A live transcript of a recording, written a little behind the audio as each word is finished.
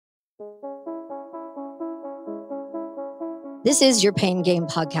This is your Pain Game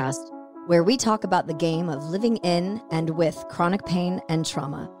Podcast, where we talk about the game of living in and with chronic pain and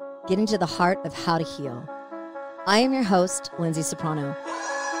trauma, getting to the heart of how to heal. I am your host, Lyndsay Soprano.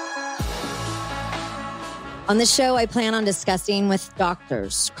 On this show, I plan on discussing with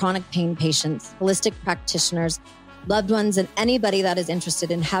doctors, chronic pain patients, holistic practitioners, loved ones, and anybody that is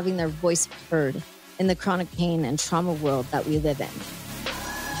interested in having their voice heard in the chronic pain and trauma world that we live in.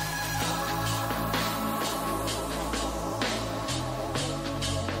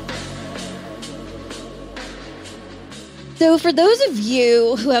 So for those of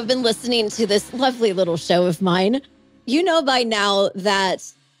you who have been listening to this lovely little show of mine, you know by now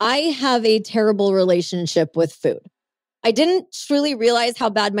that I have a terrible relationship with food. I didn't truly realize how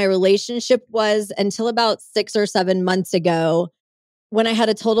bad my relationship was until about 6 or 7 months ago when I had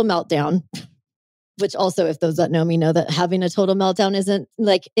a total meltdown, which also, if those that know me know that having a total meltdown isn't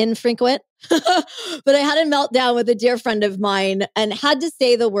like infrequent. But I had a meltdown with a dear friend of mine and had to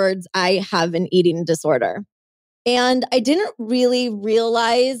say the words, "I have an eating disorder." And I didn't really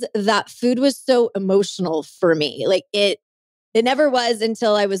realize that food was so emotional for me. Like it never was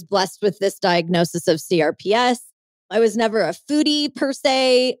until I was blessed with this diagnosis of CRPS. I was never a foodie per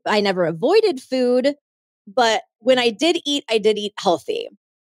se. I never avoided food, but when I did eat healthy.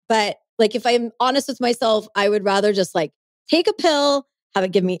 But like, if I'm honest with myself, I would rather just like take a pill, have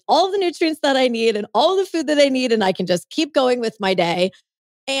it give me all the nutrients that I need and all the food that I need, and I can just keep going with my day.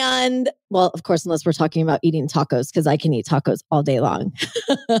 And well, of course, unless we're talking about eating tacos, because I can eat tacos all day long.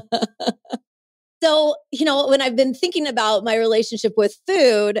 So, when I've been thinking about my relationship with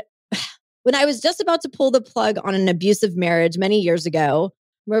food, when I was just about to pull the plug on an abusive marriage many years ago,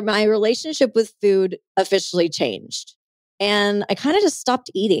 where my relationship with food officially changed. And I kind of just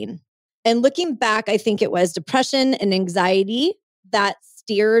stopped eating. And looking back, I think it was depression and anxiety that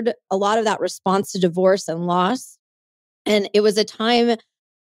steered a lot of that response to divorce and loss. And it was a time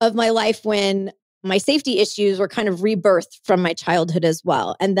of my life when my safety issues were kind of rebirthed from my childhood as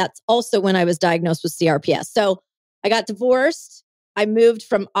well. And that's also when I was diagnosed with CRPS. So I got divorced. I moved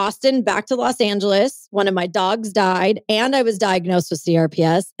from Austin back to Los Angeles. One of my dogs died and I was diagnosed with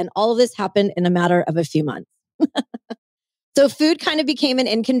CRPS. And all of this happened in a matter of a few months. So food kind of became an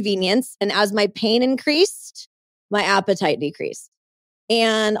inconvenience. And as my pain increased, my appetite decreased.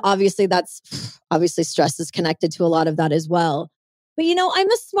 And obviously stress is connected to a lot of that as well. But I'm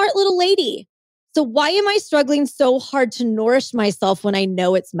a smart little lady. So why am I struggling so hard to nourish myself when I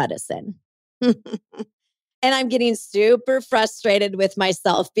know it's medicine? And I'm getting super frustrated with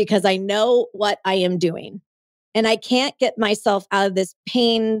myself because I know what I am doing. And I can't get myself out of this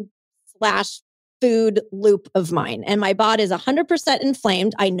pain/food loop of mine. And my body is 100%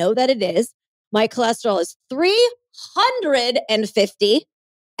 inflamed. I know that it is. My cholesterol is 350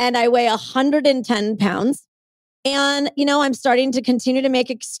 and I weigh 110 pounds. And, I'm starting to continue to make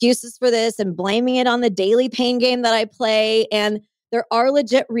excuses for this and blaming it on the daily pain game that I play. And there are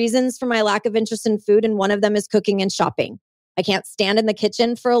legit reasons for my lack of interest in food. And one of them is cooking and shopping. I can't stand in the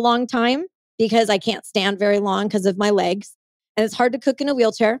kitchen for a long time because I can't stand very long because of my legs. And it's hard to cook in a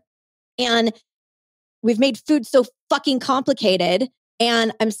wheelchair. And we've made food so fucking complicated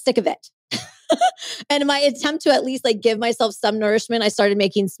and I'm sick of it. And my attempt to at least give myself some nourishment, I started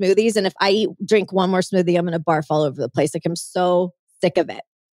making smoothies. And if I drink one more smoothie, I'm going to barf all over the place. I'm so sick of it.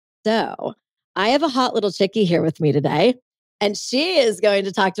 So I have a hot little chickie here with me today. And she is going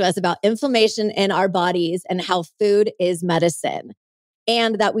to talk to us about inflammation in our bodies and how food is medicine.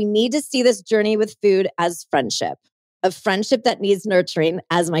 And that we need to see this journey with food as friendship, a friendship that needs nurturing,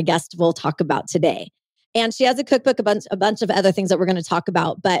 as my guest will talk about today. And she has a cookbook, a bunch of other things that we're going to talk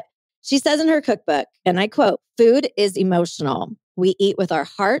about. But she says in her cookbook, and I quote, "Food is emotional. We eat with our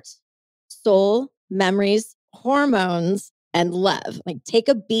heart, soul, memories, hormones, and love." Take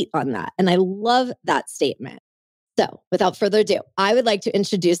a beat on that. And I love that statement. So without further ado, I would like to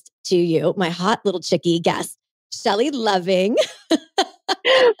introduce to you my hot little chickie guest, Shelley Loving.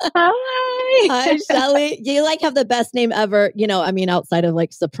 Hi. Hi, Shelley. You have the best name ever, outside of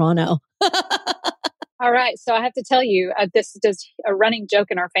Soprano. All right. So I have to tell you, this is a running joke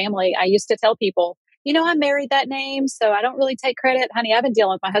in our family. I used to tell people, I married that name, so I don't really take credit. Honey, I've been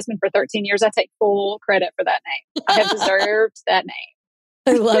dealing with my husband for 13 years. I take full credit for that name. I have deserved that name.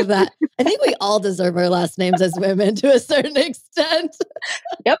 I love that. I think we all deserve our last names as women to a certain extent.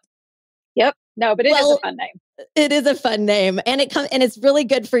 Yep. No, but it is a fun name. It is a fun name. And it's really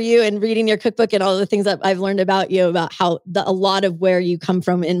good for you in reading your cookbook and all the things that I've learned about you, about how a lot of where you come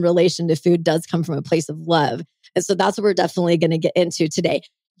from in relation to food does come from a place of love. And so that's what we're definitely going to get into today.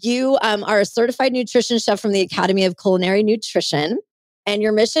 You are a certified nutrition chef from the Academy of Culinary Nutrition. And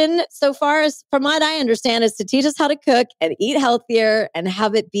your mission so far, is, from what I understand, is to teach us how to cook and eat healthier and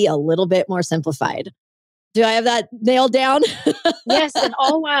have it be a little bit more simplified. Do I have that nailed down? Yes. And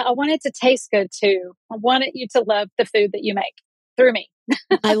all while I want it to taste good too. I wanted you to love the food that you make through me.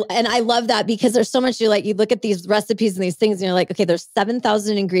 I love that, because there's so much, you look at these recipes and these things and you're like, okay, there's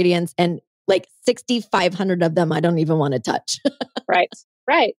 7,000 ingredients and like 6,500 of them I don't even want to touch. Right.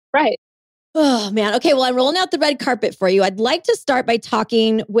 Oh man. Okay. Well, I'm rolling out the red carpet for you. I'd like to start by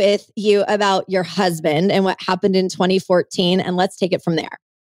talking with you about your husband and what happened in 2014. And let's take it from there.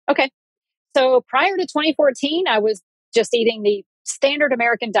 Okay. So prior to 2014, I was just eating the standard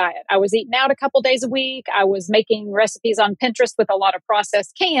American diet. I was eating out a couple days a week. I was making recipes on Pinterest with a lot of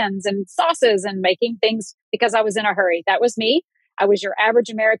processed cans and sauces and making things because I was in a hurry. That was me. I was your average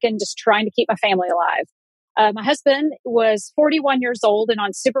American just trying to keep my family alive. My husband was 41 years old, and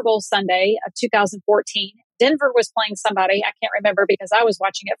on Super Bowl Sunday of 2014, Denver was playing somebody. I can't remember because I was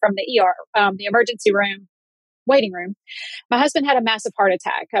watching it from the ER, the emergency room, waiting room. My husband had a massive heart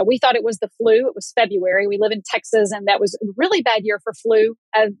attack. We thought it was the flu. It was February. We live in Texas, and that was a really bad year for flu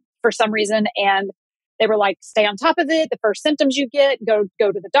for some reason. And they were like, stay on top of it. The first symptoms you get, go to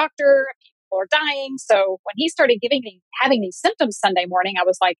the doctor. People are dying. So when he started having these symptoms Sunday morning, I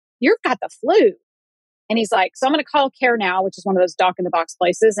was like, you've got the flu. And he's like, so I'm going to call Care Now, which is one of those doc in the box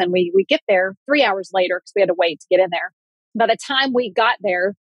places. And we get there 3 hours later because we had to wait to get in there. By the time we got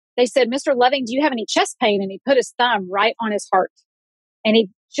there, they said, Mr. Loving, do you have any chest pain? And he put his thumb right on his heart. And he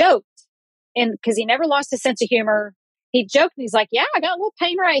joked, and because he never lost his sense of humor, he joked and he's like, yeah, I got a little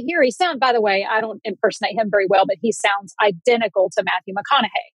pain right here. By the way, I don't impersonate him very well, but he sounds identical to Matthew McConaughey.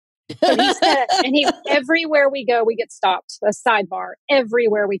 So he said, everywhere we go, we get stopped. A sidebar.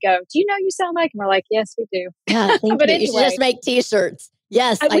 Everywhere we go, do you know you sound like? And we're like, yes, we do. Yeah, but anyway, you should just make T-shirts.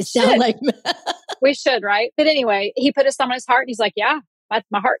 Yes, I sound like. We should, right? But anyway, he put his thumb on his heart and he's like, yeah,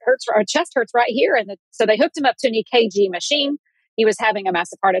 my heart hurts, our chest hurts right here. And so they hooked him up to an EKG machine. He was having a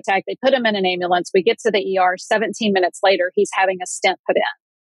massive heart attack. They put him in an ambulance. We get to the ER. 17 minutes later, he's having a stent put in.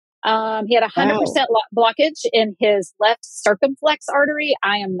 He had 100% blockage in his left circumflex artery.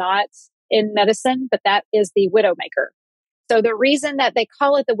 I am not in medicine, but that is the widowmaker. So the reason that they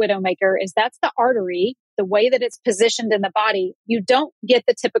call it the widowmaker is that's the artery, the way that it's positioned in the body. You don't get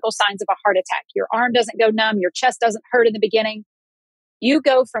the typical signs of a heart attack. Your arm doesn't go numb. Your chest doesn't hurt in the beginning. You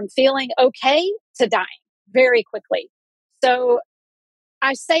go from feeling okay to dying very quickly. So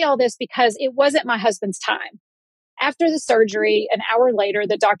I say all this because it wasn't my husband's time. After the surgery, an hour later,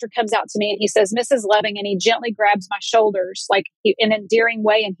 the doctor comes out to me and he says, Mrs. Loving, and he gently grabs my shoulders like in an endearing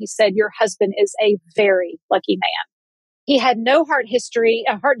way. And he said, your husband is a very lucky man. He had no heart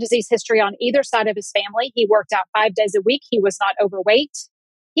disease history on either side of his family. He worked out 5 days a week. He was not overweight.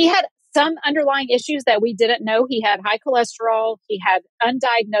 He had some underlying issues that we didn't know. He had high cholesterol. He had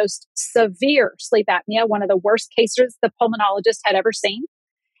undiagnosed severe sleep apnea, one of the worst cases the pulmonologist had ever seen.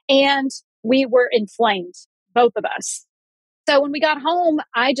 And we were inflamed, both of us. So when we got home,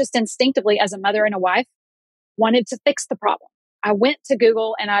 I just instinctively, as a mother and a wife, wanted to fix the problem. I went to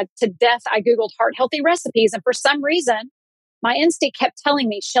Google and I Googled heart healthy recipes. And for some reason, my instinct kept telling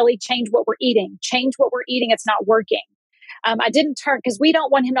me, Shelley, change what we're eating. Change what we're eating. It's not working. I didn't turn because we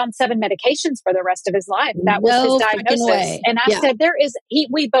don't want him on 7 medications for the rest of his life. That was his diagnosis. And I said,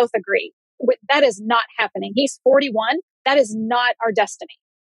 we both agree that is not happening. He's 41. That is not our destiny.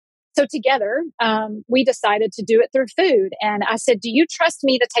 So together, we decided to do it through food. And I said, do you trust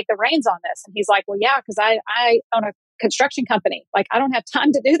me to take the reins on this? And he's like, well, yeah, because I own a construction company. Like, I don't have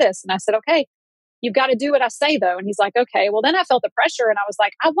time to do this. And I said, okay, you've got to do what I say, though. And he's like, okay. Well, then I felt the pressure and I was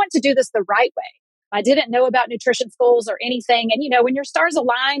like, I want to do this the right way. I didn't know about nutrition schools or anything. And, when your stars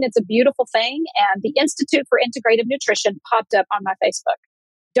align, it's a beautiful thing. And the Institute for Integrative Nutrition popped up on my Facebook.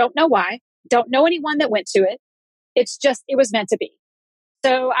 Don't know why. Don't know anyone that went to it. It was meant to be.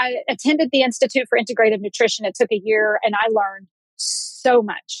 So I attended the Institute for Integrative Nutrition. It took a year and I learned so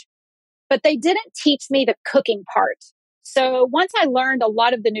much. But they didn't teach me the cooking part. So once I learned a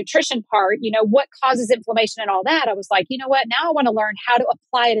lot of the nutrition part, what causes inflammation and all that, I was like, you know what? Now I want to learn how to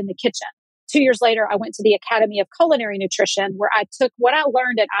apply it in the kitchen. 2 years later, I went to the Academy of Culinary Nutrition, where I took what I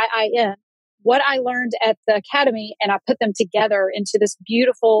learned at IIN, what I learned at the Academy, and I put them together into this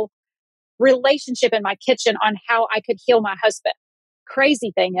beautiful relationship in my kitchen on how I could heal my husband.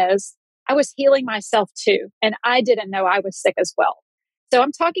 Crazy thing is, I was healing myself too, and I didn't know I was sick as well. So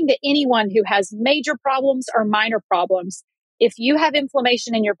I'm talking to anyone who has major problems or minor problems. If you have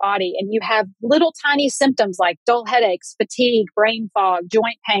inflammation in your body and you have little tiny symptoms like dull headaches, fatigue, brain fog,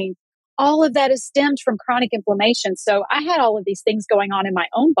 joint pain, all of that is stemmed from chronic inflammation. So I had all of these things going on in my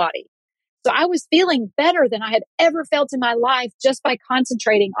own body. So I was feeling better than I had ever felt in my life just by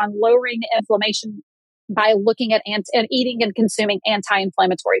concentrating on lowering inflammation by looking at and eating and consuming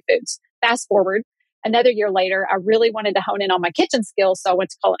anti-inflammatory foods. Fast forward another year later, I really wanted to hone in on my kitchen skills. So I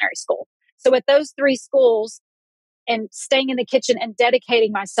went to culinary school. So with those three schools and staying in the kitchen and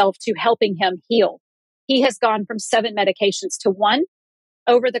dedicating myself to helping him heal, he has gone from 7 medications to 1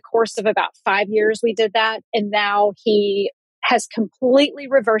 over the course of about 5 years. We did that. And now he has completely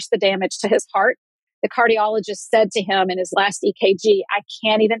reversed the damage to his heart. The cardiologist said to him in his last EKG, I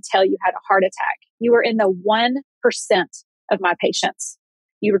can't even tell you had a heart attack. You were in the 1% of my patients.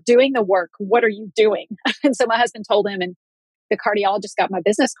 You were doing the work. What are you doing? And so my husband told him, and the cardiologist got my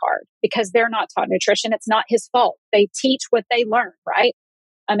business card because they're not taught nutrition. It's not his fault. They teach what they learn, right?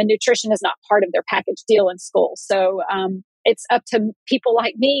 And nutrition is not part of their package deal in school. So it's up to people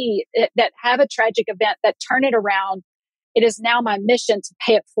like me that have a tragic event that turn it around. It is now my mission to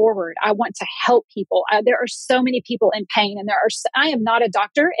pay it forward. I want to help people. There are so many people in pain, and I am not a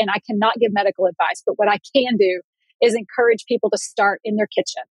doctor and I cannot give medical advice, but what I can do is encourage people to start in their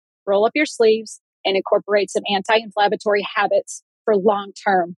kitchen, roll up your sleeves, and incorporate some anti-inflammatory habits for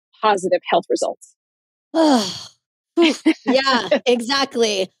long-term positive health results. Yeah,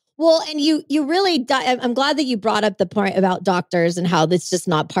 exactly. Well, and you really, I'm glad that you brought up the point about doctors and how that's just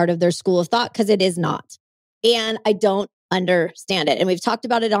not part of their school of thought, because it is not. And I don't understand it. And we've talked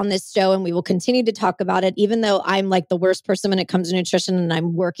about it on this show, and we will continue to talk about it, even though I'm like the worst person when it comes to nutrition and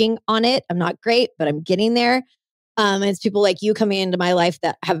I'm working on it. I'm not great, but I'm getting there. And it's people like you coming into my life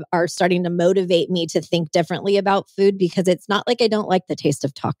that are starting to motivate me to think differently about food, because it's not like I don't like the taste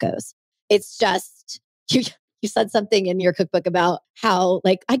of tacos. It's just, you said something in your cookbook about how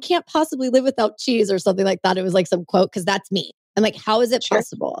like, I can't possibly live without cheese or something like that. It was like some quote, because that's me. I'm like, how is it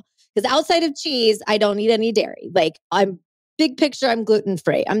possible? Because outside of cheese, I don't eat any dairy. Like I'm big picture, I'm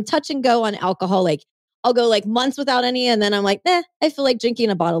gluten-free. I'm touch and go on alcohol. Like I'll go like months without any. And then I'm like, I feel like drinking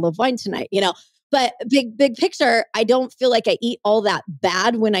a bottle of wine tonight, But big picture, I don't feel like I eat all that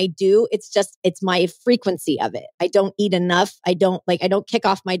bad when I do. It's my frequency of it. I don't eat enough. I don't kick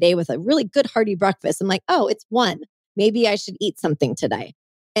off my day with a really good hearty breakfast. I'm like, oh, it's 1. Maybe I should eat something today.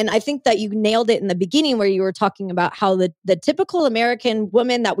 And I think that you nailed it in the beginning where you were talking about how the typical American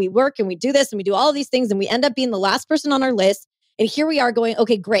woman that we work and we do this and we do all of these things and we end up being the last person on our list. And here we are going,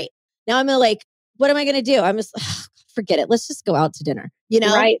 okay, great. Now I'm like, what am I going to do? I'm just, forget it. Let's just go out to dinner,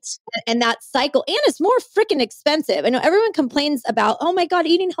 Right. And that cycle. And it's more freaking expensive. I know everyone complains about, oh my God,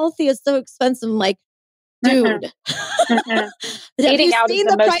 eating healthy is so expensive. I'm like, dude, have Eating you out seen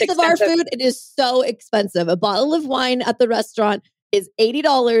is the the most price of our expensive. food? It is so expensive. A bottle of wine at the restaurant is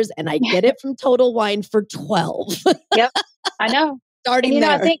 $80 and I get it from Total Wine for $12. Yep. I know. Starting And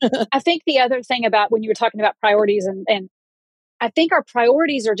there. I think the other thing about when you were talking about priorities and I think our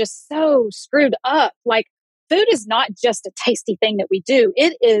priorities are just so screwed up. Like food is not just a tasty thing that we do.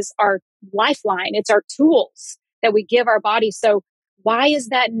 It is our lifeline. It's our tools that we give our body. So why is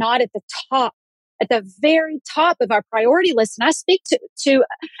that not at the top, at the very top of our priority list? And I speak to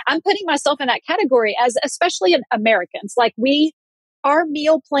I'm putting myself in that category as especially in Americans. Like our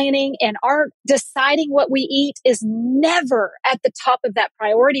meal planning and our deciding what we eat is never at the top of that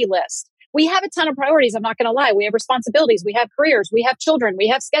priority list. We have a ton of priorities. I'm not going to lie. We have responsibilities. We have careers. We have children. We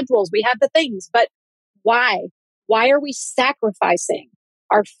have schedules. We have the things. But why? Why are we sacrificing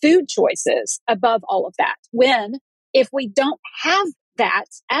our food choices above all of that? When if we don't have that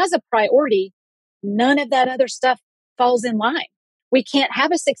as a priority, none of that other stuff falls in line. We can't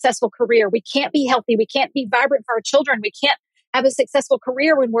have a successful career. We can't be healthy. We can't be vibrant for our children. We can't have a successful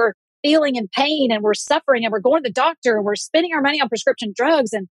career when we're feeling in pain and we're suffering and we're going to the doctor and we're spending our money on prescription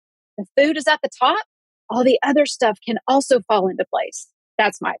drugs and the food is at the top. All the other stuff can also fall into place.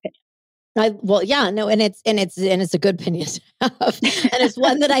 That's my opinion. And it's a good opinion to have. And it's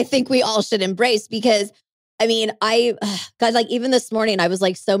one that I think we all should embrace because guys, like even this morning, I was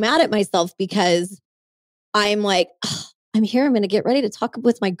like so mad at myself because I'm like, I'm here. I'm going to get ready to talk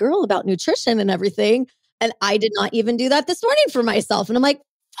with my girl about nutrition and everything. And I did not even do that this morning for myself. And I'm like,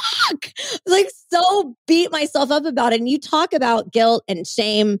 fuck, like so beat myself up about it. And you talk about guilt and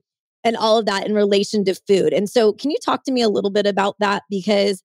shame and all of that in relation to food. And so can you talk to me a little bit about that?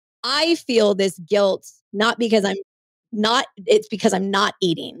 Because I feel this guilt, it's because I'm not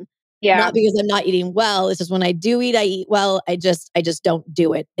eating. Yeah. Not because I'm not eating well. It's just when I do eat, I eat well. I just don't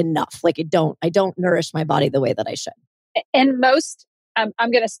do it enough. Like I don't nourish my body the way that I should. And most, I'm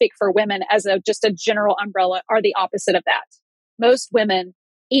going to speak for women as just a general umbrella, are the opposite of that. Most women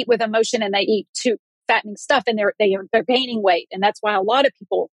eat with emotion and they eat too fattening stuff and they're gaining weight. And that's why a lot of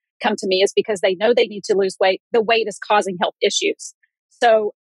people come to me is because they know they need to lose weight. The weight is causing health issues.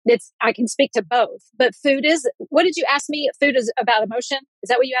 So I can speak to both, but food is, what did you ask me? Food is about emotion. Is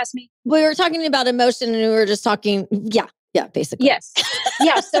that what you asked me? We were talking about emotion and we were just talking. Yeah, basically. Yes.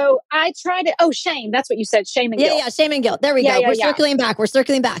 Yeah. So I try to, shame. That's what you said. Shame and guilt. Yeah. Shame and guilt. There we go. We're circling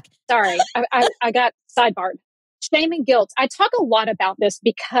back. Sorry. I got sidebarred. Shame and guilt. I talk a lot about this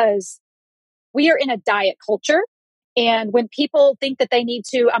because we are in a diet culture. And when people think that they need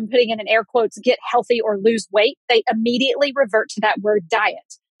to, I'm putting in air quotes, get healthy or lose weight, they immediately revert to that word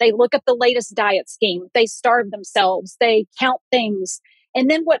diet. They look up the latest diet scheme. They starve themselves. They count things. And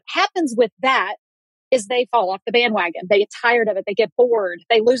then what happens with that is they fall off the bandwagon. They get tired of it. They get bored.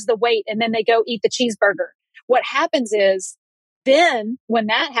 They lose the weight and then they go eat the cheeseburger. What happens is then when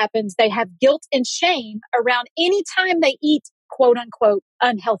that happens, they have guilt and shame around any time they eat quote unquote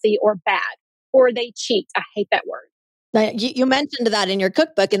unhealthy or bad, or they cheat. I hate that word. You mentioned that in your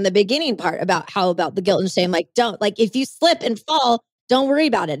cookbook in the beginning part about the guilt and shame. Like, if you slip and fall, don't worry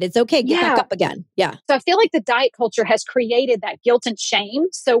about it. It's okay. Get back up again. Yeah. So I feel like the diet culture has created that guilt and shame.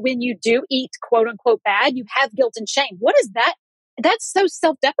 So when you do eat quote unquote bad, you have guilt and shame. What is that? That's so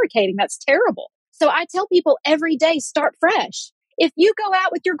self-deprecating. That's terrible. So I tell people every day, start fresh. If you go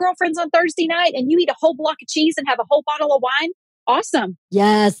out with your girlfriends on Thursday night and you eat a whole block of cheese and have a whole bottle of wine, awesome.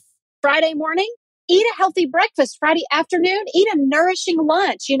 Yes. Friday morning, eat a healthy breakfast. Friday afternoon, eat a nourishing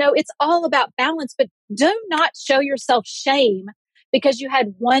lunch. It's all about balance, but do not show yourself shame because you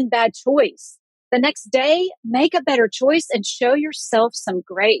had one bad choice. The next day, make a better choice and show yourself some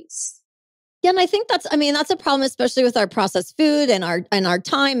grace. Yeah, and I think that's a problem, especially with our processed food and our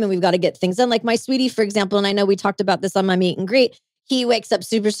time, and we've got to get things done. Like my sweetie, for example, and I know we talked about this on my meet and greet. He wakes up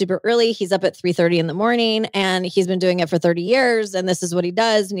super, super early. He's up at 3:30 in the morning and he's been doing it for 30 years. And this is what he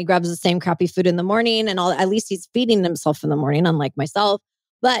does. And he grabs the same crappy food in the morning and at least he's feeding himself in the morning, unlike myself.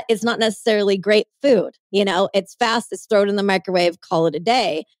 But it's not necessarily great food. It's fast. It's thrown in the microwave, call it a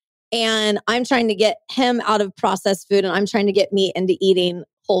day. And I'm trying to get him out of processed food and I'm trying to get me into eating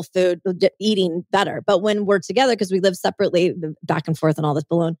whole food, eating better. But when we're together, because we live separately, back and forth and all this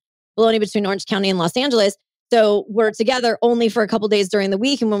baloney between Orange County and Los Angeles. So we're together only for a couple days during the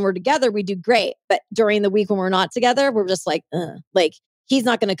week. And when we're together, we do great. But during the week when we're not together, we're just like he's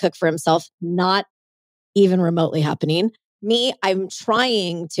not going to cook for himself. Not even remotely happening. Me, I'm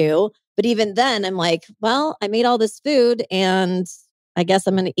trying to, but even then I'm like, well, I made all this food and I guess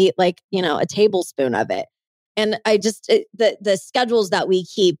I'm going to eat a tablespoon of it. And the schedules that we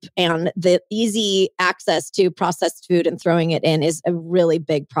keep and the easy access to processed food and throwing it in is a really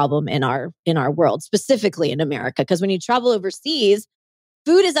big problem in our world, specifically in America. Because when you travel overseas,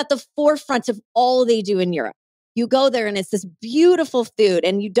 food is at the forefront of all they do in Europe. You go there and it's this beautiful food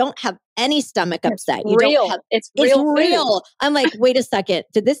and you don't have any stomach upset. It's real. I'm like, wait a second.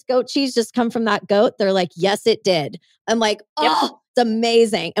 Did this goat cheese just come from that goat? They're like, yes, it did. I'm like, it's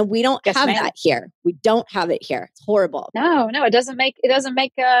amazing. And we don't have that here. We don't have it here. It's horrible. No, it doesn't make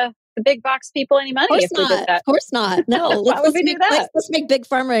the big box people any money if we did that. Of course not. No. Why would we do that? Let's make Big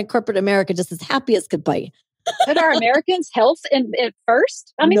Pharma and corporate America just as happy as could be. Put our Americans' health at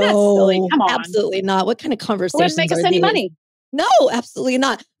first? I mean, no, that's silly. Come on. Absolutely not. What kind of conversations wouldn't make us any money. No, absolutely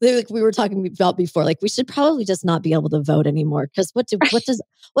not. Like we were talking about before, we should probably just not be able to vote anymore because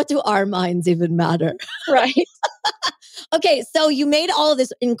what do our minds even matter? Right. Okay, so you made all of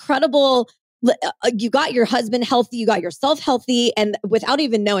this incredible. You got your husband healthy, you got yourself healthy, and without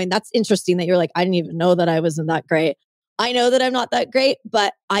even knowing. That's interesting that you're like, I didn't even know that I wasn't that great. I know that I'm not that great,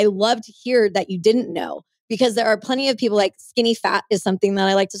 but I love to hear that you didn't know. Because there are plenty of people skinny fat is something that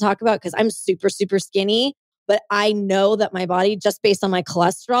I like to talk about because I'm super, super skinny. But I know that my body, just based on my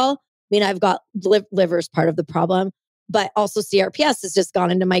cholesterol, I've got liver's part of the problem, but also CRPS has just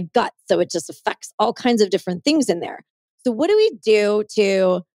gone into my gut. So it just affects all kinds of different things in there. So what do we do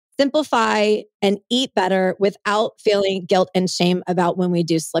to simplify and eat better without feeling guilt and shame about when we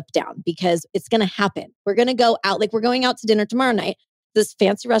do slip down? Because it's going to happen. We're going to go out, we're going out to dinner tomorrow night, this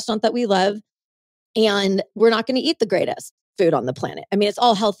fancy restaurant that we love. And we're not going to eat the greatest food on the planet. It's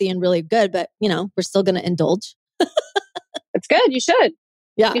all healthy and really good, but we're still going to indulge. It's good. You should.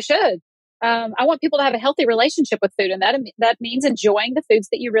 Yeah. You should. I want people to have a healthy relationship with food. And that means enjoying the foods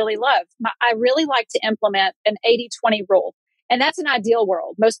that you really love. I really like to implement an 80-20 rule. And that's an ideal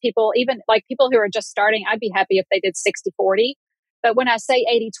world. Most people, even people who are just starting, I'd be happy if they did 60-40. But when I say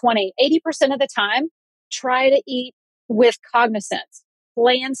 80-20, 80% of the time, try to eat with cognizance.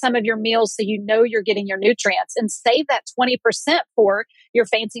 Plan some of your meals so you know you're getting your nutrients and save that 20% for your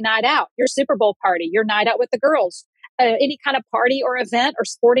fancy night out, your Super Bowl party, your night out with the girls, any kind of party or event or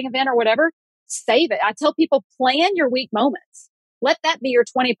sporting event or whatever. Save it. I tell people, plan your week moments. Let that be your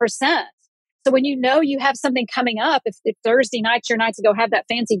 20%. So when you know you have something coming up, if Thursday night's your night to go have that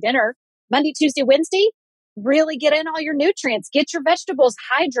fancy dinner, Monday, Tuesday, Wednesday, really get in all your nutrients, get your vegetables,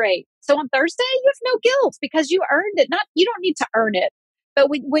 hydrate. So on Thursday, you have no guilt because you earned it. You don't need to earn it. But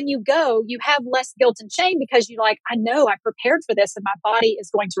when you go, you have less guilt and shame because you're like, I know I prepared for this and my body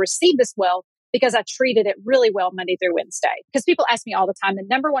is going to receive this well because I treated it really well Monday through Wednesday. Because people ask me all the time, the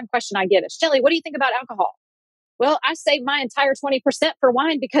number one question I get is, Shelley, what do you think about alcohol? Well, I saved my entire 20% for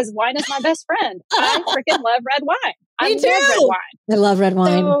wine because wine is my best friend. I freaking love red wine. Me too. Love red wine. I love red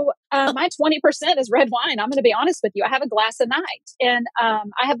wine. So my 20% is red wine. I'm going to be honest with you. I have a glass a night and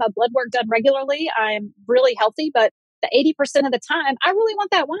I have my blood work done regularly. I'm really healthy, but the 80% of the time, I really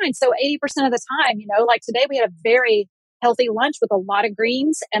want that wine. So 80% of the time, like today we had a very healthy lunch with a lot of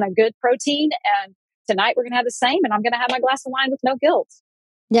greens and a good protein. And tonight we're going to have the same and I'm going to have my glass of wine with no guilt.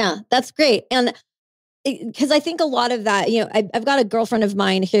 Yeah, that's great. And because I think a lot of that, I've got a girlfriend of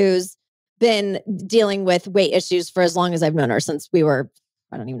mine who's been dealing with weight issues for as long as I've known her, since we were,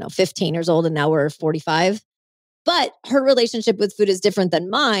 I don't even know, 15 years old and now we're 45. But her relationship with food is different than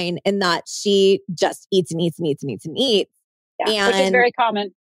mine in that she just eats and eats and eats and eats and eats. Yeah, which is very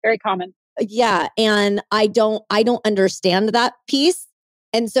common. Very common. Yeah. And I don't understand that piece.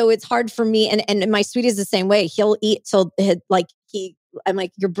 And so it's hard for me. And my sweetie is the same way. He'll eat till I'm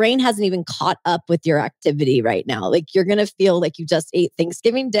like, your brain hasn't even caught up with your activity right now. Like you're going to feel like you just ate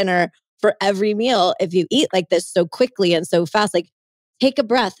Thanksgiving dinner for every meal if you eat like this so quickly and so fast. Like take a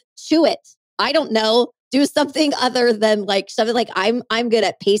breath, chew it. I don't know. Do something other than like shove it. Like I'm good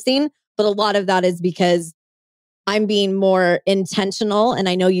at pacing, but a lot of that is because I'm being more intentional. And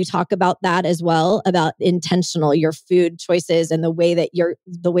I know you talk about that as well, about intentional, your food choices and the way that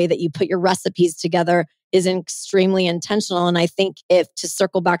you put your recipes together is extremely intentional. And I think to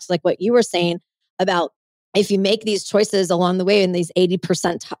circle back to like what you were saying about if you make these choices along the way in these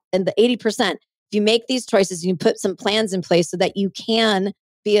 80% and the 80%, if you make these choices, you put some plans in place so that you can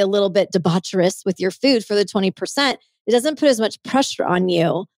be a little bit debaucherous with your food for the 20%, it doesn't put as much pressure on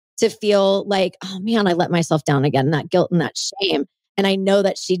you to feel like, oh man, I let myself down again, that guilt and that shame. And I know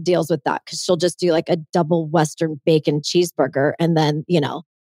that she deals with that because she'll just do like a double Western bacon cheeseburger and then,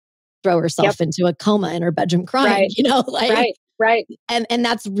 throw herself into a coma in her bedroom crying, Right. And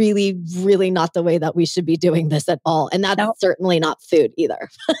that's really, really not the way that we should be doing this at all. And that's certainly not food either.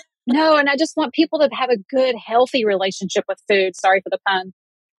 No. And I just want people to have a good, healthy relationship with food. Sorry for the pun.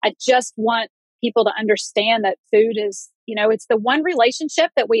 I just want people to understand that food is, it's the one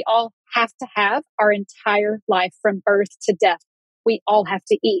relationship that we all have to have our entire life from birth to death. We all have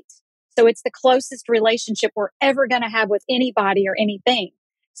to eat. So it's the closest relationship we're ever going to have with anybody or anything.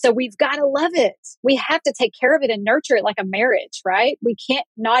 So we've got to love it. We have to take care of it and nurture it like a marriage, right? We can't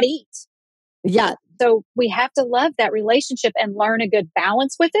not eat. Yeah. So we have to love that relationship and learn a good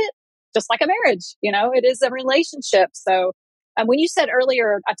balance with it, just like a marriage. It is a relationship. So when you said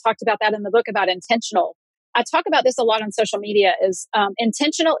earlier, I talked about that in the book about intentional. I talk about this a lot on social media is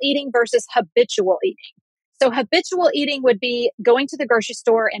intentional eating versus habitual eating. So habitual eating would be going to the grocery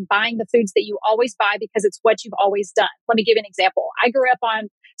store and buying the foods that you always buy because it's what you've always done. Let me give you an example. I grew up on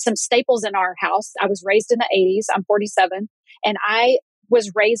some staples in our house. I was raised in the 80s. I'm 47. And I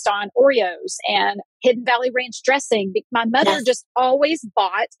was raised on Oreos and Hidden Valley Ranch dressing. My mother just always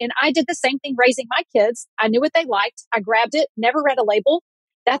bought, and I did the same thing raising my kids. I knew what they liked. I grabbed it, never read a label.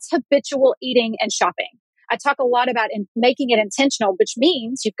 That's habitual eating and shopping. I talk a lot about making it intentional, which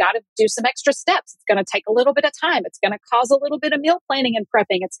means you've got to do some extra steps. It's going to take a little bit of time. It's going to cause a little bit of meal planning and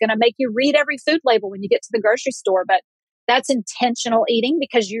prepping. It's going to make you read every food label when you get to the grocery store. But that's intentional eating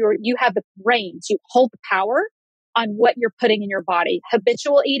because you have the reins. You hold the power on what you're putting in your body.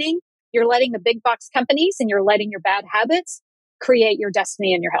 Habitual eating, you're letting the big box companies and you're letting your bad habits create your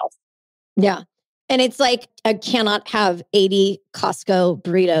destiny and your health. Yeah. And it's like, I cannot have 80 Costco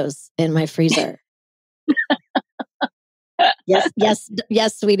burritos in my freezer.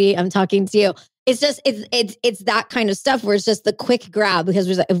 Yes, sweetie, I'm talking to you. It's just, it's that kind of stuff where it's just the quick grab because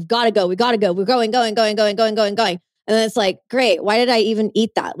we're like, we've got to go. We're going. And then it's like, great. Why did I even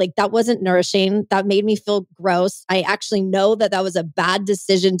eat that? Like that wasn't nourishing. That made me feel gross. I actually know that was a bad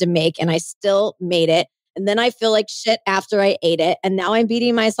decision to make and I still made it. And then I feel like shit after I ate it. And now I'm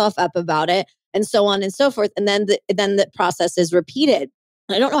beating myself up about it and so on and so forth. And then the process is repeated.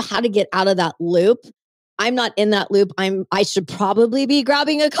 I don't know how to get out of that loop. I'm not in that loop. I should probably be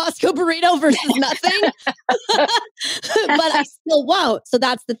grabbing a Costco burrito versus nothing, but I still won't. So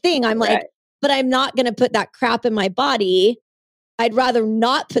that's the thing. I'm like, but I'm not going to put that crap in my body. I'd rather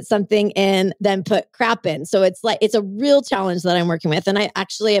not put something in than put crap in. So it's a real challenge that I'm working with. And I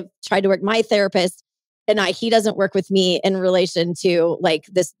actually have tried to work. My therapist And he doesn't work with me in relation to like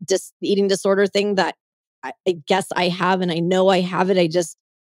this eating disorder thing that I guess I have, and I know I have it.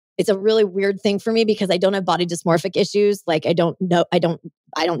 It's a really weird thing for me because I don't have body dysmorphic issues. Like I don't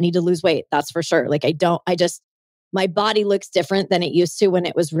need to lose weight. That's for sure. Like my body looks different than it used to when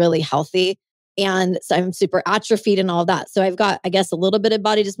it was really healthy. And so I'm super atrophied and all that. So I've got, I guess, a little bit of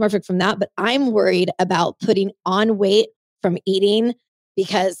body dysmorphic from that, but I'm worried about putting on weight from eating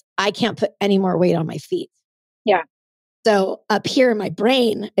because I can't put any more weight on my feet. Yeah. So up here in my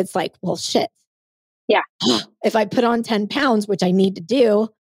brain, it's like, well, shit. Yeah. If I put on 10 pounds, which I need to do,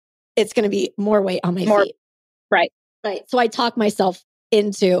 it's going to be more weight on my feet. Right. Right. So I talk myself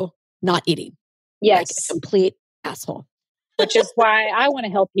into not eating. Yes. Like a complete asshole. Which is why I want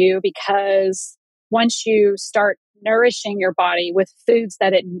to help you, because once you start nourishing your body with foods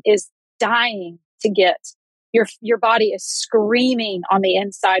that it is dying to get, your body is screaming on the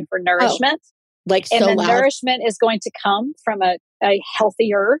inside for nourishment. Like and so the loud. Nourishment is going to come from a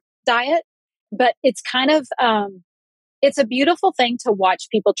healthier diet. But it's kind of, it's a beautiful thing to watch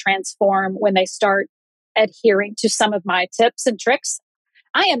people transform when they start adhering to some of my tips and tricks.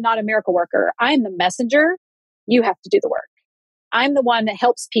 I am not a miracle worker. I am the messenger. You have to do the work. I'm the one that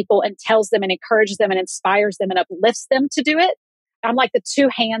helps people and tells them and encourages them and inspires them and uplifts them to do it. I'm like the two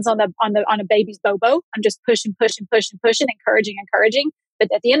hands on a baby's bobo. I'm just pushing, encouraging. But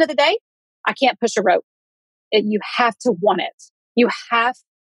at the end of the day, I can't push a rope. You have to want it. You have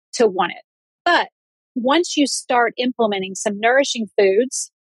to want it. But once you start implementing some nourishing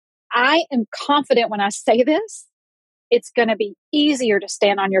foods, I am confident when I say this, it's going to be easier to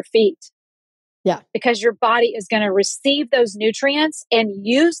stand on your feet. Yeah. Because your body is going to receive those nutrients and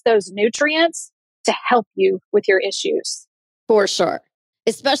use those nutrients to help you with your issues. For sure.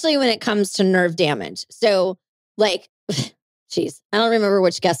 Especially when it comes to nerve damage. So like, geez, I don't remember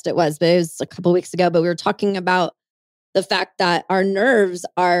which guest it was, but it was a couple weeks ago, but we were talking about the fact that our nerves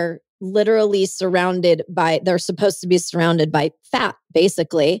are literally they're supposed to be surrounded by fat,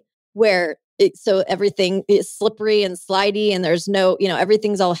 basically, so everything is slippery and slidey and there's no,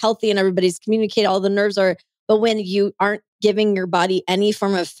 everything's all healthy and everybody's communicating, all the nerves are, but when you aren't giving your body any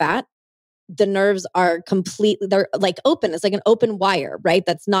form of fat, the nerves are they're like open. It's like an open wire, right?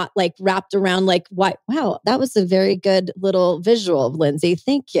 That's not like wrapped around like, wow, that was a very good little visual, Lyndsay.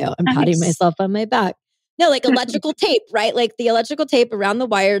 Thank you. I'm patting myself on my back. No, like electrical tape, right? Like the electrical tape around the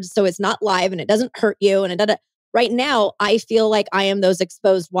wires so it's not live and it doesn't hurt you and it doesn't. Right now, I feel like I am those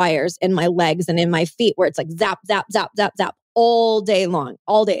exposed wires in my legs and in my feet where it's like zap, zap, zap, zap, zap all day long,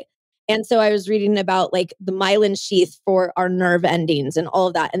 all day. And so I was reading about like the myelin sheath for our nerve endings and all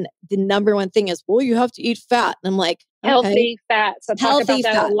of that. And the number one thing is, well, you have to eat fat. And I'm like, okay. Healthy fats. I talk about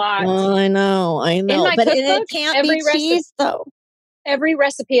that a lot. Oh, I know. In my but cookbook, it can't be cheese though. Every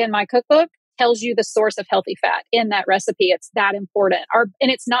recipe in my cookbook tells you the source of healthy fat in that recipe. It's that important. And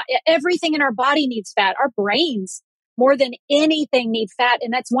it's not everything in our body needs fat. Our brains, more than anything, need fat.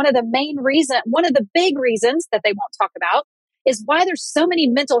 And that's one of the big reasons that they won't talk about is why there's so many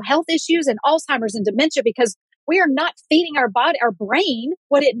mental health issues and Alzheimer's and dementia, because we are not feeding our brain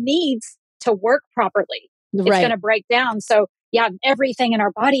what it needs to work properly. It's going to break down. So yeah, everything in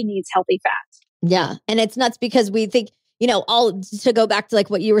our body needs healthy fat. Yeah. And it's nuts because we think, all to go back to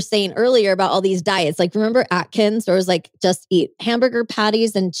like what you were saying earlier about all these diets. Like, remember Atkins, or it was like, just eat hamburger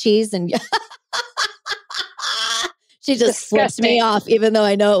patties and cheese and she just flipped me off, even though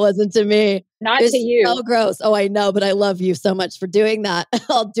I know it wasn't to me. Not to you. So gross. Oh, I know, but I love you so much for doing that.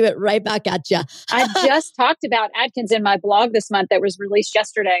 I'll do it right back at you. I just talked about Atkins in my blog this month that was released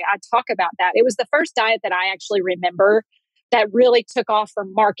yesterday. I talk about that. It was the first diet that I actually remember that really took off for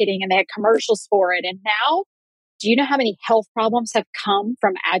marketing and they had commercials for it. And now, do you know how many health problems have come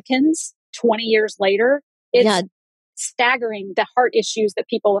from Atkins 20 years later? It's staggering, the heart issues that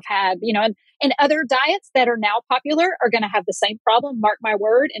people have had, and other diets that are now popular are going to have the same problem. Mark my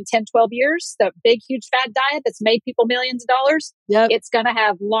word, in 10, 12 years, the big, huge fad diet that's made people millions of dollars, it's going to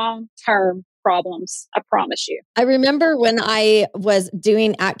have long-term problems. I promise you. I remember when I was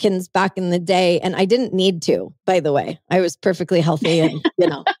doing Atkins back in the day, and I didn't need to, by the way. I was perfectly healthy and,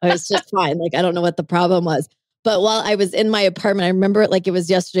 I was just fine. Like, I don't know what the problem was. But while I was in my apartment, I remember it like it was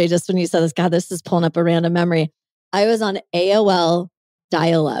yesterday, just when you said this. God, this is pulling up a random memory. I was on AOL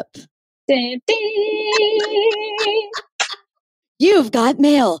dial-up. You've got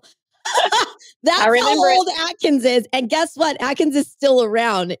mail. That's how old Atkins is. And guess what? Atkins is still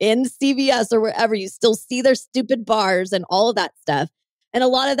around in CVS or wherever. You still see their stupid bars and all of that stuff. And a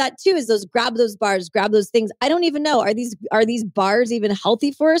lot of that too is grab those bars, grab those things. I don't even know. Are these bars even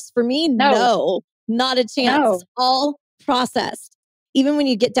healthy for us? For me, no, not a chance. No. All processed. even when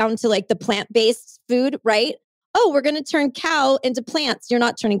you get down to like the plant-based food, right? Oh, we're going to turn cow into plants. You're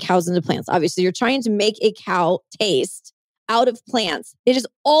not turning cows into plants. Obviously, you're trying to make a cow taste out of plants. It is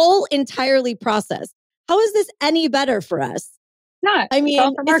all entirely processed. How is this any better for us? Not. I mean, It's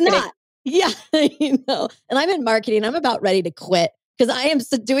all for marketing. not. Yeah, And I'm in marketing. I'm about ready to quit because I am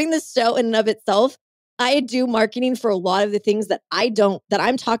doing this show in and of itself. I do marketing for a lot of the things that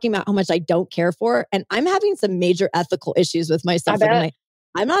I'm talking about how much I don't care for. And I'm having some major ethical issues with myself. I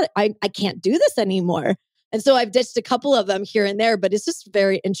can't do this anymore. And so I've ditched a couple of them here and there, but it's just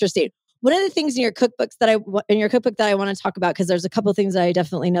very interesting. One of the things in your cookbook that I want to talk about, because there's a couple of things that I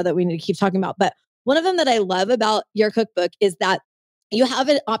definitely know that we need to keep talking about. But one of them that I love about your cookbook is that you have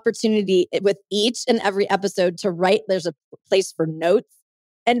an opportunity with each and every episode to write. There's a place for notes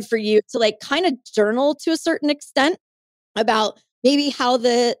and for you to like kind of journal to a certain extent about maybe how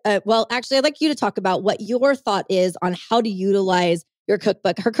actually, I'd like you to talk about what your thought is on how to utilize your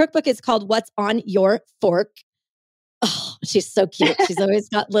cookbook. Her cookbook is called What's on Your Fork. Oh, she's so cute. She's always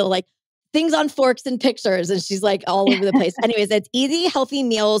got little like things on forks and pictures, and she's like all over the place. Anyways, it's easy, healthy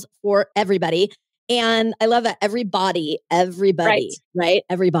meals for everybody. And I love that everybody, right?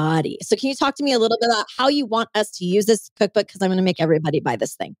 Everybody. So can you talk to me a little bit about how you want us to use this cookbook? Because I'm going to make everybody buy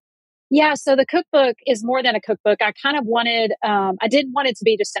this thing. Yeah, so the cookbook is more than a cookbook. I kind of wanted, I didn't want it to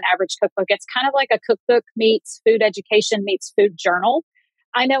be just an average cookbook. It's kind of like a cookbook meets food education meets food journal.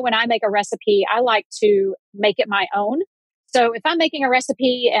 I know when I make a recipe, I like to make it my own. So if I'm making a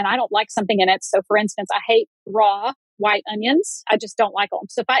recipe and I don't like something in it, so for instance, I hate raw white onions. I just don't like them.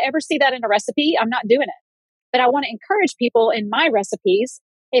 So if I ever see that in a recipe, I'm not doing it. But I want to encourage people in my recipes,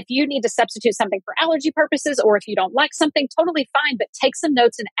 if you need to substitute something for allergy purposes, or if you don't like something, totally fine, but take some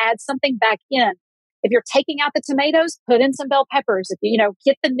notes and add something back in. If you're taking out the tomatoes, put in some bell peppers. If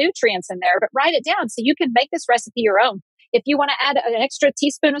get the nutrients in there, but write it down so you can make this recipe your own. If you want to add an extra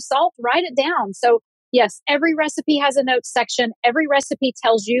teaspoon of salt, write it down. So yes, every recipe has a notes section. Every recipe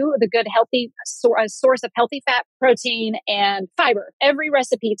tells you the good, healthy source of healthy fat, protein, and fiber. Every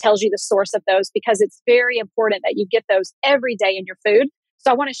recipe tells you the source of those because it's very important that you get those every day in your food. So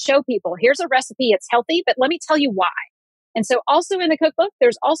I want to show people, here's a recipe, it's healthy, but let me tell you why. And so also in the cookbook,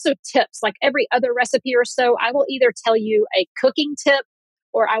 there's also tips. Like every other recipe or so, I will either tell you a cooking tip,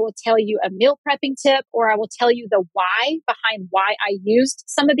 or I will tell you a meal prepping tip, or I will tell you the why behind why I used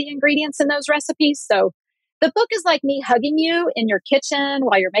some of the ingredients in those recipes. So the book is like me hugging you in your kitchen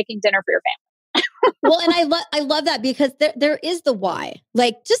while you're making dinner for your family. Well, and I love that because there is the why.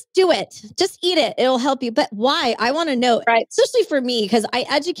 Like, just do it. Just eat it. It'll help you. But why? I want to know, right? Especially for me, because I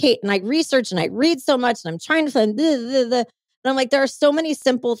educate and I research and I read so much and I'm trying to find and I'm like, there are so many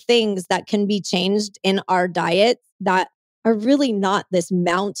simple things that can be changed in our diet that are really not this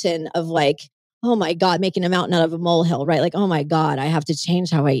mountain of like, oh my God, making a mountain out of a molehill, right? Like, oh my God, I have to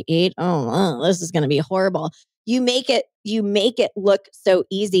change how I eat. This is going to be horrible. You make it look so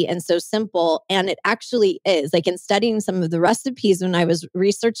easy and so simple. And it actually is. Like in studying some of the recipes when I was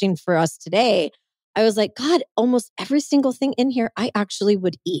researching for us today, I was like, God, almost every single thing in here, I actually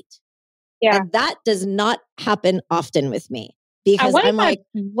would eat. Yeah. And that does not happen often with me because I'm like,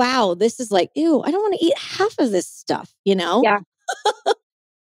 wow, this is like, ew, I don't want to eat half of this stuff, Yeah.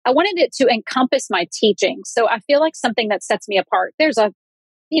 I wanted it to encompass my teaching. So I feel like something that sets me apart. There's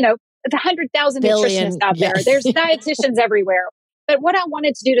 100,000 nutritionists out there. There's dietitians everywhere. But what I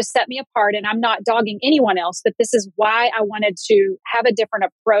wanted to do to set me apart, and I'm not dogging anyone else, but this is why I wanted to have a different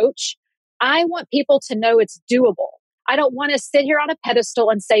approach. I want people to know it's doable. I don't want to sit here on a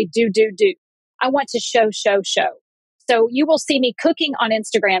pedestal and say, do. I want to show. So you will see me cooking on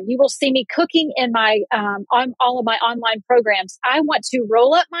Instagram. You will see me cooking in my on all of my online programs. I want to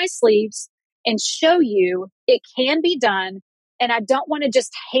roll up my sleeves and show you it can be done. And I don't want to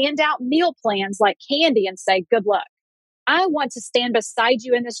just hand out meal plans like candy and say, good luck. I want to stand beside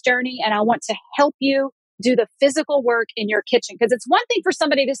you in this journey, and I want to help you do the physical work in your kitchen. Because it's one thing for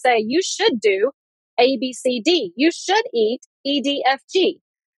somebody to say, you should do A, B, C, D. You should eat E, D, F, G.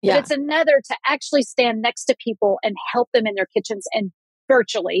 But it's another to actually stand next to people and help them in their kitchens and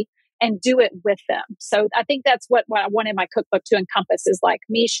virtually and do it with them. So I think that's what I wanted my cookbook to encompass is like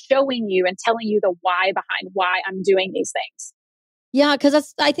me showing you and telling you the why behind why I'm doing these things. Yeah,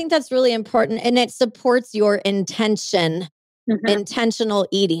 because I think that's really important. And it supports your intention. Mm-hmm. Intentional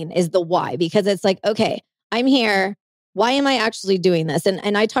eating is the why, because it's like, okay, I'm here. Why am I actually doing this?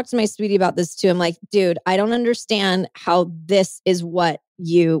 And I talked to my sweetie about this too. I'm like, dude, I don't understand how this is what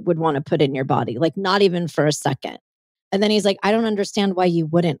you would want to put in your body. Like, not even for a second. And then he's like, I don't understand why you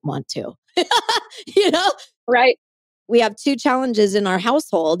wouldn't want to. Right. we have two challenges in our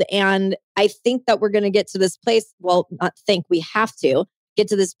household. And I think that we're going to get to this place. Well, not think, we have to get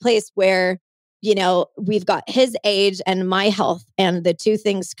to this place where, we've got his age and my health, and the two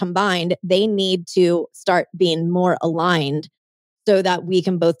things combined, they need to start being more aligned so that we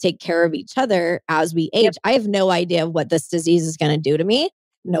can both take care of each other as we age. Yep. I have no idea what this disease is going to do to me.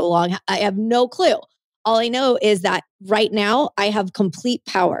 I have no clue. All I know is that right now I have complete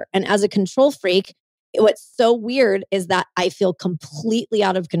power. And as a control freak, what's so weird is that I feel completely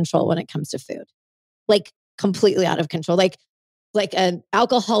out of control when it comes to food. Like completely out of control. Like an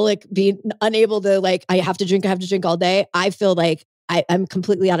alcoholic being unable to I have to drink all day. I feel like I'm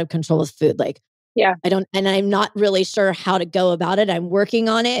completely out of control with food. And I'm not really sure how to go about it. I'm working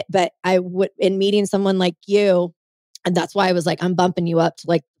on it, but in meeting someone like you, and that's why I was like, I'm bumping you up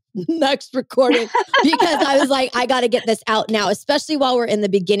to next recording because I was like, I got to get this out now, especially while we're in the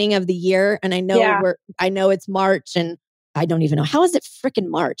beginning of the year. And I know it's March, and I don't even know. How is it freaking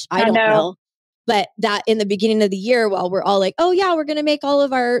March? I don't know. But that in the beginning of the year, while we're all like, oh yeah, we're going to make all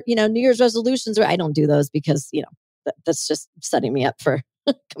of our, New Year's resolutions. I don't do those because, that's just setting me up for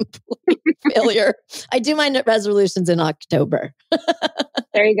complete failure. I do my resolutions in October.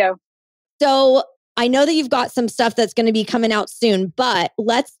 There you go. So I know that you've got some stuff that's going to be coming out soon, but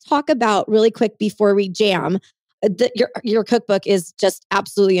let's talk about really quick before we jam. Your cookbook is just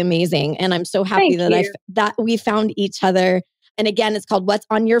absolutely amazing. And I'm so happy that we found each other. And again, it's called What's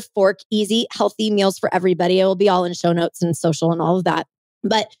on Your Fork? Easy, Healthy Meals for Everybody. It will be all in show notes and social and all of that.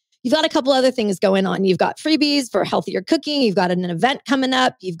 But you've got a couple other things going on. You've got freebies for healthier cooking. You've got an event coming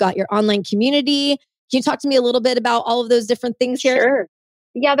up. You've got your online community. Can you talk to me a little bit about all of those different things here? Sure.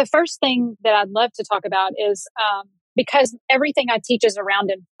 Yeah, the first thing that I'd love to talk about is because everything I teach is around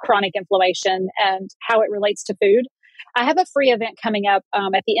chronic inflammation and how it relates to food. I have a free event coming up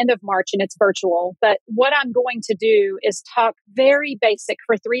at the end of March, and it's virtual. But what I'm going to do is talk very basic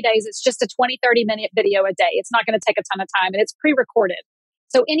for 3 days. It's just a 20, 30-minute video a day. It's not going to take a ton of time, and it's pre-recorded.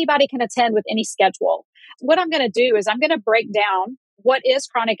 So anybody can attend with any schedule. What I'm going to do is I'm going to break down what is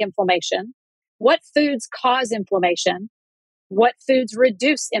chronic inflammation, what foods cause inflammation, what foods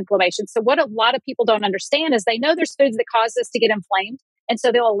reduce inflammation. So what a lot of people don't understand is they know there's foods that cause us to get inflamed, and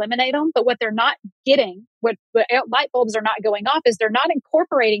so they'll eliminate them. But what they're not getting, what light bulbs are not going off, is they're not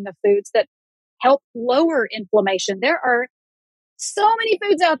incorporating the foods that help lower inflammation. There are so many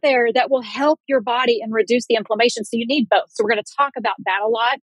foods out there that will help your body and reduce the inflammation. So you need both. So we're going to talk about that a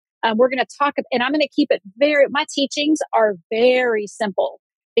lot. We're going to talk, and I'm going to keep it my teachings are very simple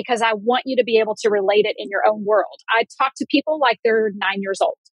because I want you to be able to relate it in your own world. I talk to people like they're 9 years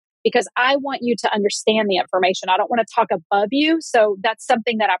old because I want you to understand the information. I don't want to talk above you. So that's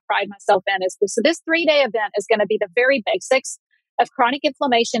something that I pride myself in is this. So this 3-day event is going to be the very basics of chronic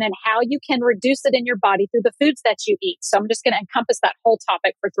inflammation and how you can reduce it in your body through the foods that you eat. So I'm just going to encompass that whole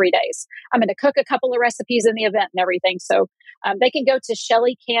topic for 3 days. I'm going to cook a couple of recipes in the event and everything. So they can go to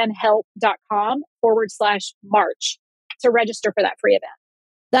shelleycanhelp.com/March to register for that free event.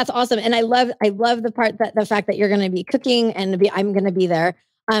 That's awesome. And I love the fact that you're going to be cooking and I'm going to be there.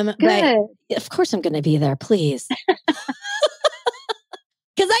 Good. But of course I'm going to be there, please. Because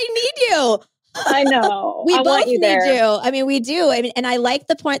I need you. I know. We I both need you. I mean, we do. I mean, and I like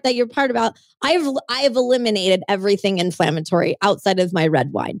the point that you're part about. I have eliminated everything inflammatory outside of my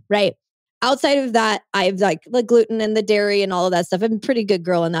red wine, right? Outside of that, I've like the gluten and the dairy and all of that stuff. I'm a pretty good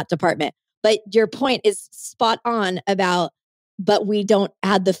girl in that department. But your point is spot on about, but we don't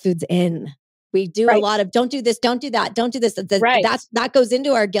add the foods in. We do a lot of don't do this, don't do that, don't do this. That goes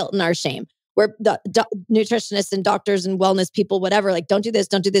into our guilt and our shame. Where the nutritionists and doctors and wellness people, whatever, like don't do this,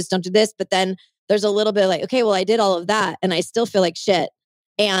 don't do this, don't do this. But then there's a little bit like, okay, well, I did all of that and I still feel like shit.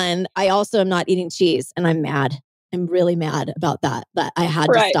 And I also am not eating cheese and I'm mad. I'm really mad about that I had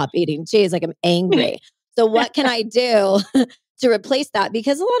to stop eating cheese. Like I'm angry. So what can I do to replace that?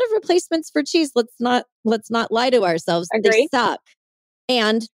 Because a lot of replacements for cheese, let's not lie to ourselves. Agree. They suck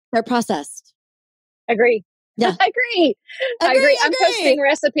and they're processed. Agree. Yeah. I agree. I'm posting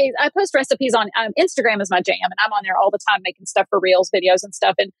recipes. I post recipes on Instagram is my jam, and I'm on there all the time making stuff for reels, videos and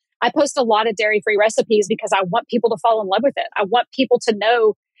stuff. And I post a lot of dairy-free recipes because I want people to fall in love with it. I want people to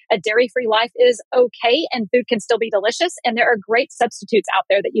know a dairy-free life is okay and food can still be delicious. And there are great substitutes out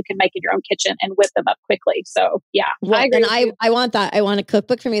there that you can make in your own kitchen and whip them up quickly. So yeah, I agree. And I want that. I want a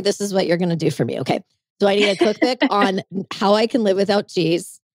cookbook for me. This is what you're going to do for me. Okay. So I need a cookbook on how I can live without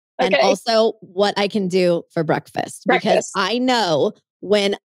cheese. And also what I can do for breakfast. Because I know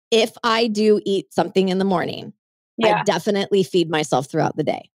if I do eat something in the morning, I definitely feed myself throughout the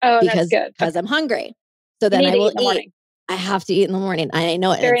day. Oh, that's good. Because I'm hungry. So then I will eat. I have to eat in the morning. I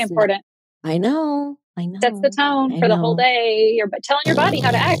know it's very important. I know. I know. Sets the tone for the whole day. You're telling your body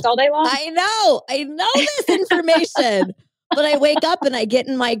how to act all day long. I know this information. But I wake up and I get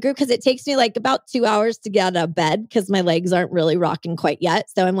in my group because it takes me like about 2 hours to get out of bed because my legs aren't really rocking quite yet.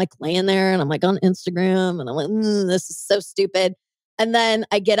 So I'm like laying there and I'm like on Instagram and I'm like, this is so stupid. And then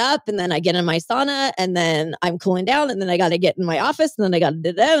I get up and then I get in my sauna and then I'm cooling down and then I got to get in my office and then I got to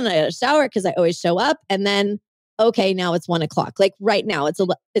do that and I got to shower because I always show up. And then, okay, now it's 1:00. Like right now it's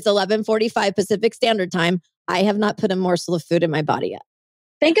 11:45 Pacific Standard Time. I have not put a morsel of food in my body yet.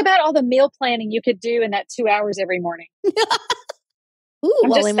 Think about all the meal planning you could do in that 2 hours every morning. Ooh,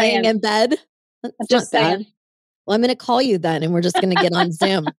 while I'm laying in bed. That's just not bad. saying. Well, I'm going to call you then and we're just going to get on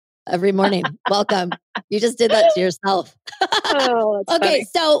Zoom every morning. Welcome. You just did that to yourself. Oh, that's okay, funny.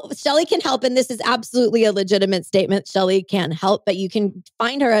 so Shelley can help, and this is absolutely a legitimate statement. Shelley can help, but you can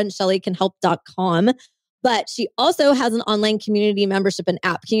find her on shelleycanhelp.com. But she also has an online community membership and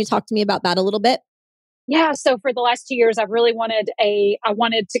app. Can you talk to me about that a little bit? Yeah. So for the last 2 years, I've really they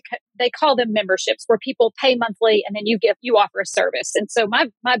call them memberships where people pay monthly and then you offer a service. And so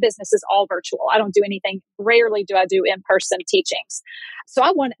my business is all virtual. I don't do anything. Rarely do I do in-person teachings. So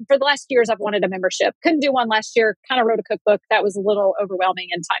for the last years, I've wanted a membership. Couldn't do one last year, kind of wrote a cookbook. That was a little overwhelming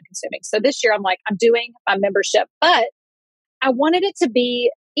and time consuming. So this year I'm like, I'm doing my membership, but I wanted it to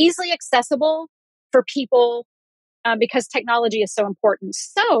be easily accessible for people because technology is so important.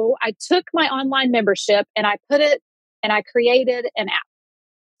 So I took my online membership and I created an app.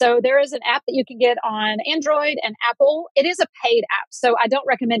 So there is an app that you can get on Android and Apple. It is a paid app. So I don't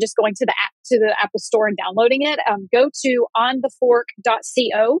recommend just going to the Apple store and downloading it. Go to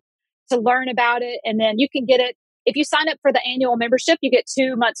onthefork.co to learn about it. And then you can get it. If you sign up for the annual membership, you get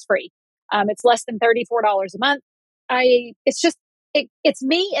 2 months free. It's less than $34 a month. It's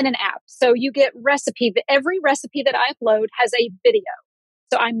me in an app. So you get every recipe that I upload has a video.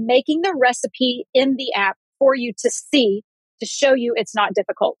 So I'm making the recipe in the app for you to see, to show you it's not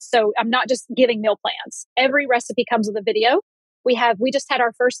difficult. So I'm not just giving meal plans. Every recipe comes with a video. We just had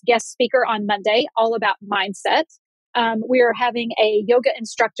our first guest speaker on Monday, all about mindset. We are having a yoga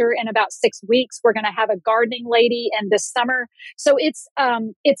instructor in about 6 weeks. We're going to have a gardening lady in this summer. So it's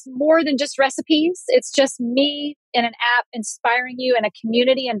more than just recipes. It's just me in an app inspiring you in a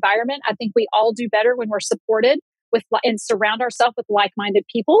community environment. I think we all do better when we're supported and surround ourselves with like-minded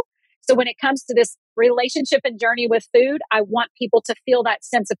people. So when it comes to this relationship and journey with food, I want people to feel that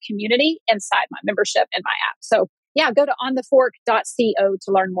sense of community inside my membership and my app. So yeah, go to onthefork.co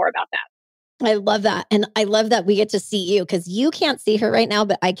to learn more about that. I love that. And I love that we get to see you because you can't see her right now,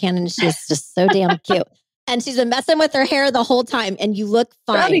 but I can. And she's just so damn cute. And she's been messing with her hair the whole time. And you look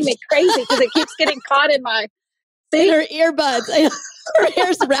fine. Driving me crazy because it keeps getting caught in my her earbuds. Her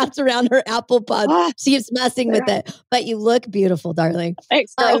hair's wrapped around her Apple Pod. She's messing with it. But you look beautiful, darling.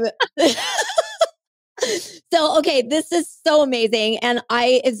 Thanks, girl. So, okay, this is so amazing. And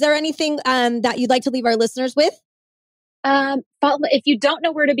is there anything that you'd like to leave our listeners with? If you don't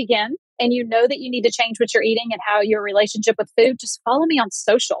know where to begin and you know that you need to change what you're eating and how your relationship with food, just follow me on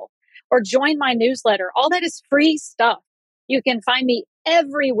social or join my newsletter. All that is free stuff. You can find me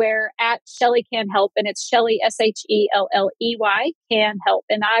everywhere at Shelley Can Help, and it's Shelley, SHELLEY, Can Help.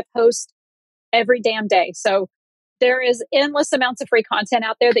 And I post every damn day. So there is endless amounts of free content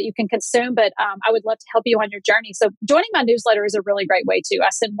out there that you can consume, but I would love to help you on your journey. So joining my newsletter is a really great way too. I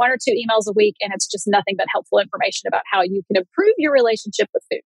send 1 or 2 emails a week, and it's just nothing but helpful information about how you can improve your relationship with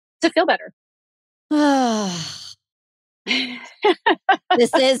food to feel better.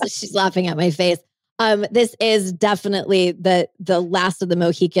 She's laughing at my face. This is definitely the last of the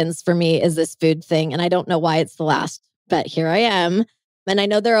Mohicans for me is this food thing. And I don't know why it's the last, but here I am. And I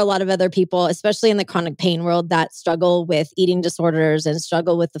know there are a lot of other people, especially in the chronic pain world, that struggle with eating disorders and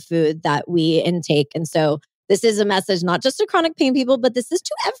struggle with the food that we intake. And so this is a message, not just to chronic pain people, but this is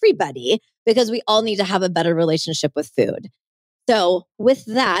to everybody because we all need to have a better relationship with food. So with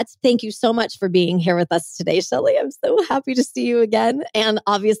that, thank you so much for being here with us today, Shelley. I'm so happy to see you again. And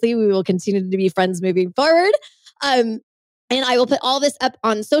obviously we will continue to be friends moving forward. And I will put all this up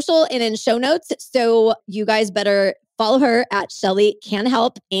on social and in show notes. So you guys better follow her at Shelley Can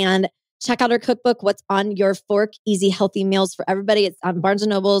Help and check out her cookbook, What's on Your Fork? Easy Healthy Meals for Everybody. It's on Barnes &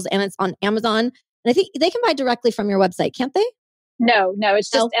 Nobles and it's on Amazon. And I think they can buy directly from your website, can't they? No, it's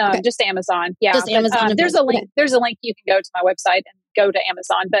just just Amazon. Yeah, just Amazon. There's a link. Okay. There's a link you can go to my website and go to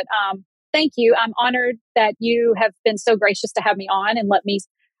Amazon. But thank you. I'm honored that you have been so gracious to have me on and let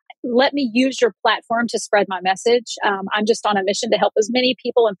me use your platform to spread my message. I'm just on a mission to help as many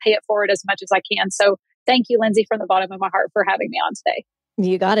people and pay it forward as much as I can. So thank you, Lyndsay, from the bottom of my heart for having me on today.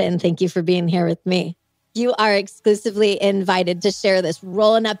 You got it. And thank you for being here with me. You are exclusively invited to share this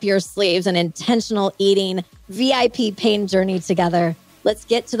rolling up your sleeves and intentional eating VIP pain journey together. Let's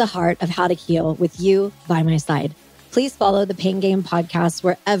get to the heart of how to heal with you by my side. Please follow the Pain Game Podcast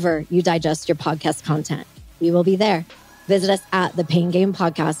wherever you digest your podcast content. We will be there. Visit us at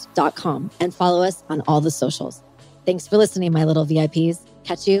thepaingamepodcast.com and follow us on all the socials. Thanks for listening, my little VIPs.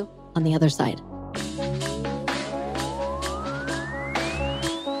 Catch you on the other side.